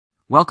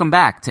Welcome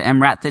back to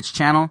EmRatThich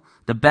channel,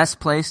 the best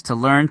place to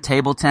learn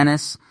table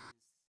tennis.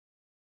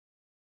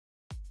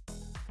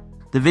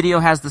 The video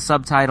has the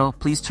subtitle.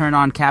 Please turn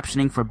on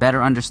captioning for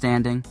better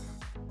understanding.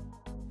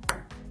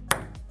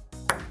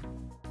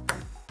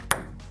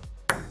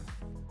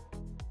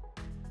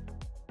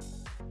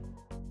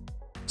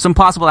 Some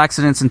possible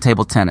accidents in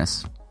table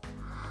tennis.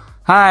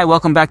 Hi,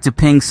 welcome back to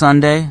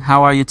PingSunday.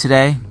 How are you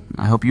today?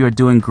 I hope you are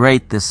doing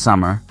great this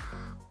summer.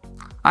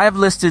 I have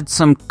listed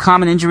some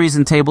common injuries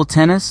in table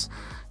tennis.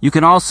 You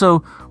can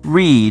also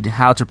read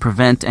how to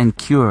prevent and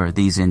cure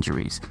these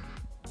injuries.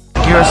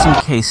 Here are some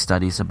case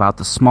studies about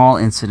the small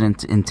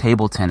incident in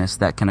table tennis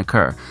that can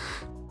occur.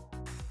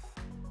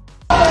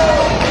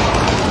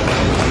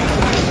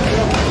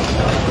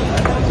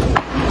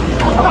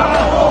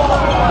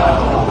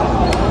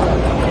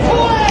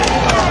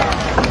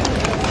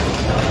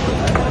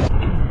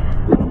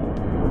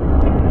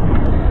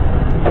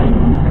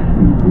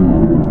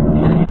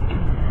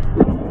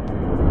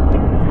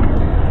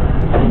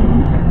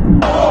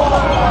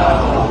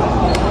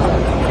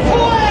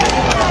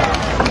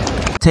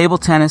 Table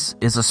tennis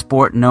is a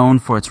sport known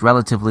for its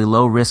relatively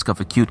low risk of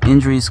acute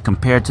injuries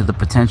compared to the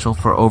potential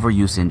for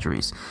overuse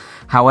injuries.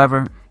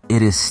 However,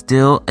 it is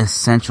still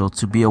essential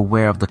to be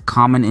aware of the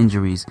common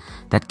injuries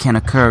that can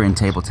occur in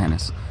table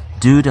tennis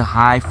due to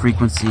high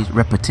frequency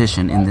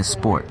repetition in this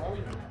sport.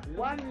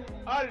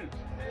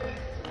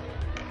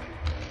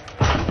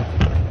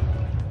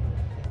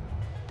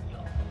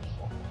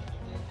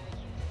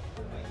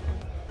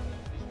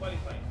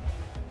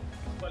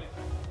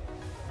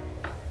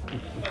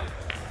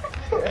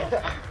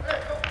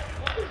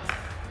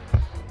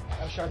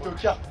 Je suis un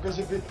tocard, pourquoi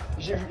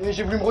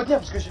j'ai voulu me retenir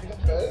parce que j'ai vu comme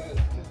ça.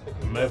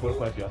 Mais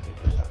pourquoi tu as fait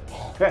ça?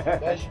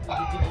 Là,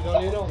 j'étais dans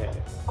les langues.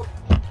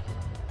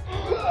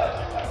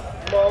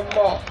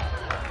 Maman.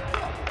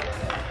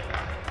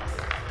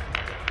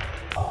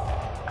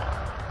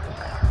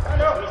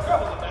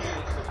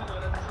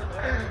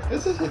 Et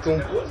ça, c'est ton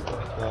poste, quoi.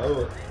 Ah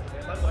ouais.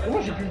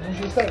 Comment j'ai pu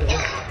bouger ça, là?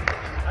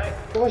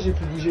 Comment j'ai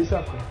pu bouger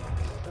ça, quoi?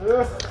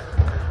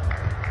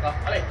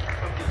 Allez.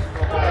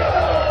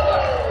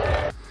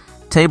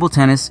 Table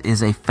tennis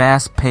is a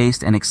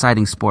fast-paced and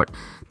exciting sport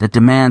that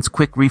demands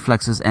quick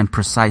reflexes and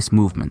precise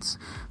movements.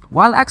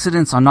 While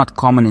accidents are not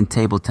common in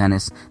table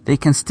tennis, they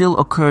can still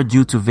occur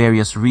due to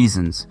various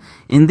reasons.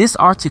 In this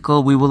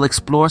article, we will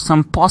explore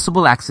some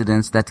possible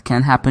accidents that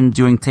can happen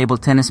during table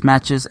tennis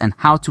matches and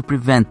how to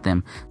prevent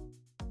them.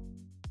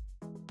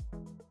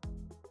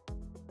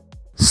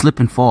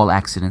 Slip and fall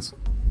accidents.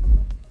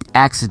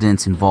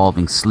 Accidents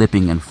involving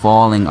slipping and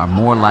falling are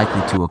more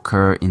likely to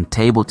occur in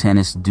table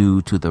tennis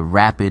due to the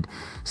rapid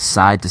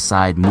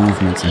side-to-side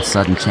movements and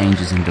sudden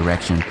changes in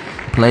direction.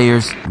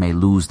 Players may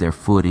lose their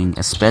footing,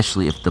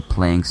 especially if the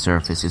playing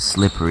surface is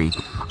slippery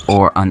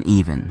or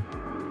uneven.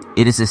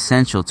 It is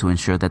essential to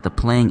ensure that the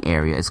playing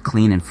area is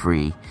clean and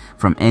free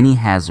from any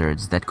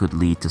hazards that could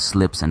lead to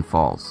slips and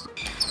falls.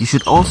 You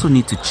should also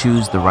need to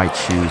choose the right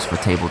shoes for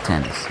table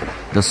tennis.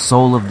 The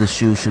sole of the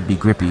shoe should be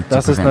grippy to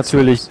Das ist prevent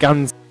natürlich slips.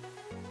 ganz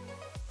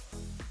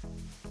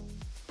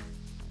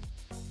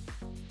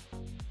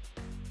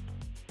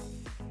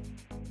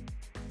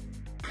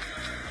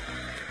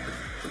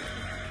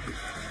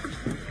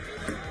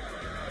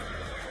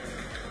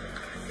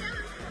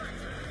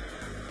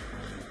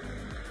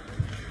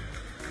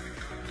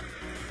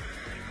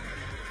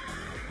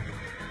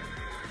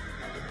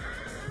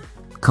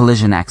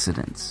Collision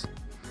accidents.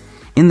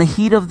 In the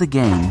heat of the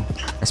game,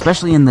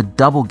 especially in the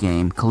double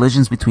game,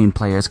 collisions between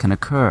players can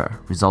occur,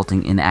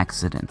 resulting in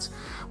accidents.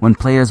 When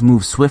players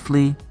move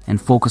swiftly and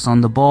focus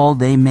on the ball,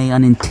 they may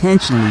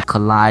unintentionally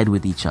collide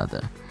with each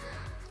other,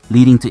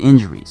 leading to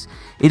injuries.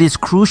 It is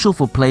crucial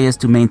for players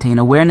to maintain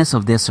awareness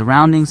of their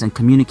surroundings and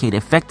communicate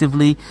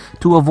effectively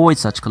to avoid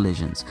such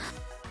collisions.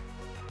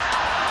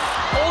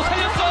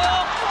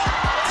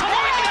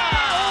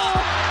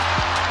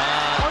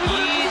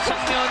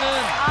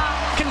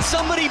 Can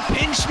somebody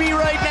pinch me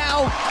right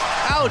now?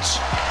 Ouch!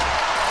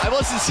 I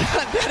wasn't.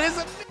 That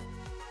is.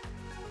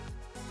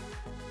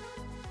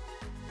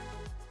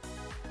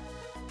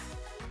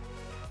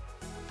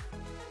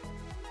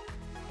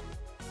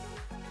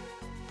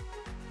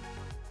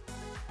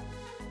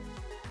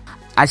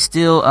 I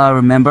still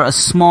remember a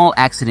small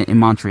accident in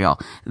Montreal.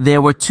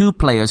 There were two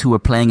players who were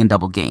playing in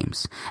double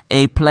games.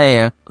 A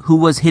player who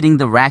was hitting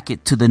the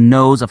racket to the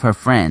nose of her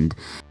friend.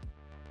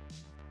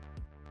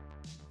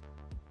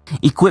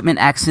 Equipment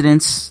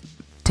accidents,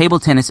 table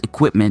tennis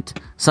equipment,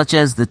 such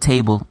as the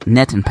table,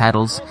 net and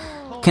paddles,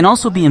 can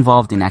also be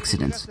involved in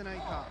accidents.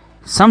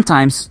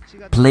 Sometimes,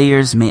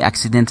 players may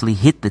accidentally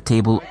hit the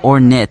table or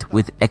net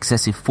with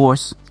excessive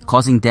force,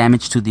 causing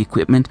damage to the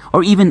equipment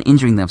or even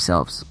injuring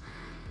themselves.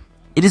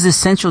 It is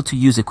essential to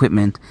use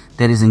equipment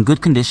that is in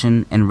good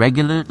condition and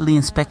regularly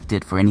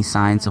inspected for any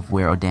signs of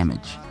wear or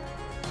damage.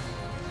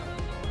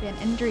 Be an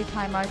injury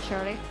timeout,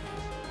 Shirley.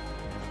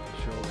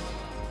 Sure.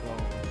 Well,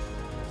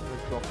 the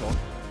clock on.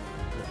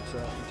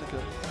 But he took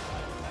a...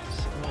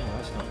 Oh,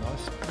 that's not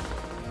nice.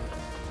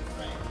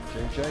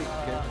 JJ getting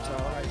the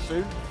towel out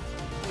soon.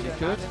 You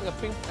could.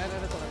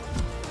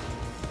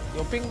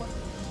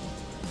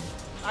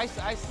 Ice.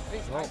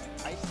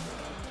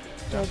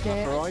 Just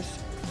JJ. for ice.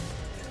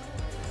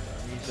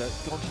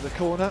 He's gone to the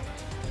corner.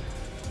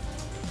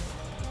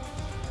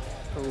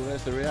 Oh,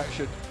 there's the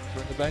reaction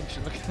from the bench.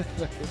 And look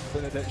at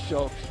Bernadette's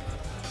shots.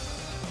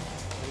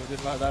 She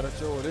didn't like that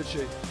at all, did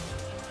she?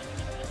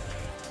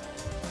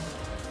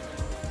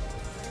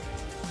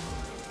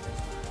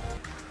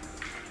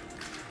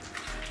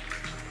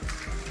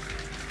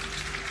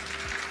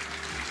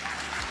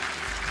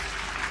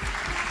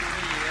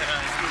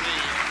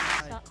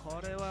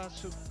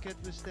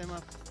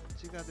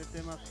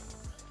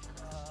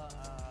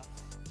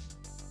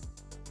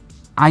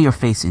 Eye or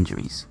face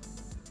injuries.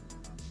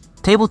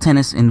 Table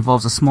tennis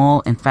involves a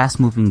small and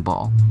fast-moving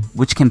ball,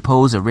 which can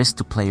pose a risk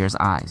to players'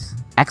 eyes.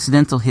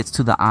 Accidental hits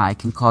to the eye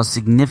can cause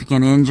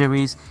significant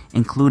injuries,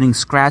 including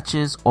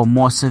scratches or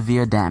more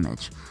severe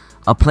damage.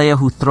 A player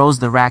who throws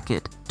the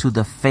racket to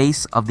the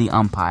face of the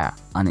umpire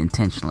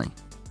unintentionally.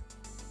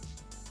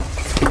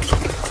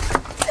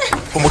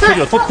 ここも距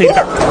離を取っている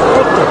か。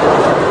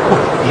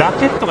ラ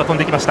ケットが飛ん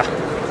できました。そ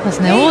うで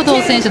すね、王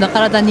道選手の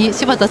体に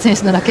柴田選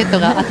手のラケッ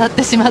トが当たっ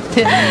てしまっ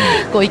て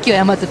こう勢い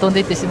余って飛んで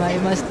いってしまい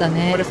ました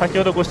ね。これ先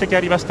ほどご指摘あ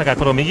りましたが、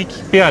この右利き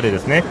ペアでで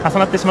すね重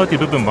なってしまうという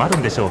部分もある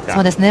んでしょうか。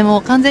そうですね、も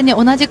う完全に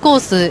同じコー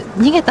ス、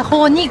逃げた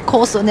方に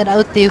コースを狙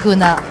うっていう風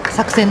な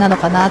作戦なの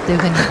かなという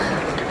風に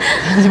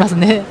感じます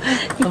ね。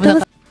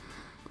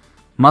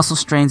Muscle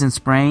strains and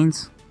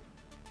sprains.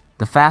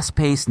 The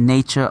fast-paced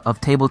nature of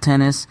table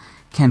tennis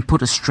can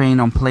put a strain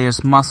on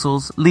players'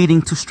 muscles,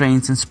 leading to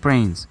strains and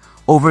sprains.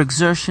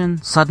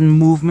 Overexertion, sudden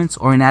movements,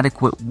 or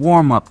inadequate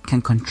warm-up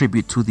can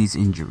contribute to these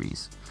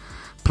injuries.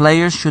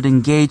 Players should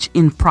engage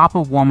in proper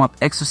warm-up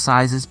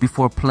exercises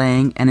before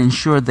playing and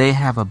ensure they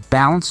have a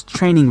balanced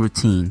training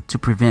routine to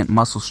prevent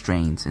muscle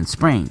strains and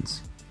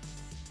sprains.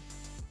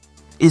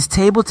 Is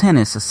table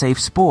tennis a safe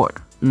sport?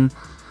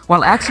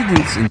 While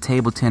accidents in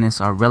table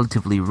tennis are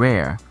relatively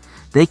rare,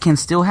 they can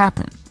still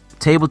happen.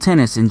 Table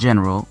tennis in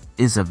general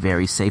is a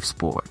very safe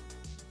sport.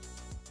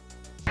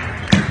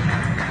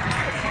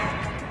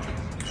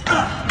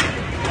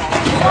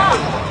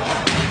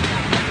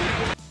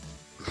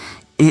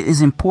 It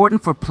is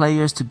important for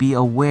players to be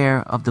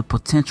aware of the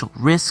potential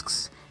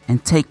risks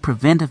and take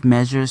preventive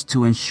measures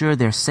to ensure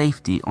their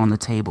safety on the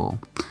table.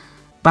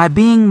 By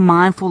being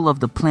mindful of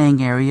the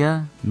playing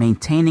area,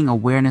 maintaining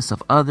awareness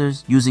of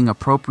others, using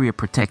appropriate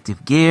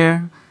protective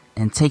gear,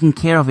 and taking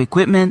care of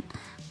equipment,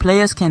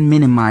 players can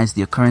minimize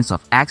the occurrence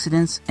of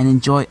accidents and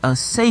enjoy a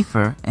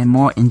safer and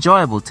more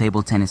enjoyable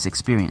table tennis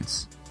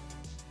experience.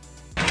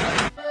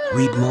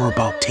 Read more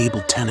about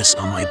table tennis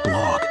on my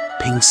blog,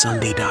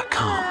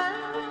 PingSunday.com.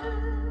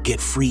 Get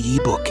free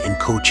ebook and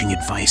coaching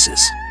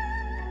advices.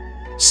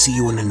 See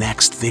you in the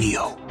next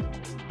video.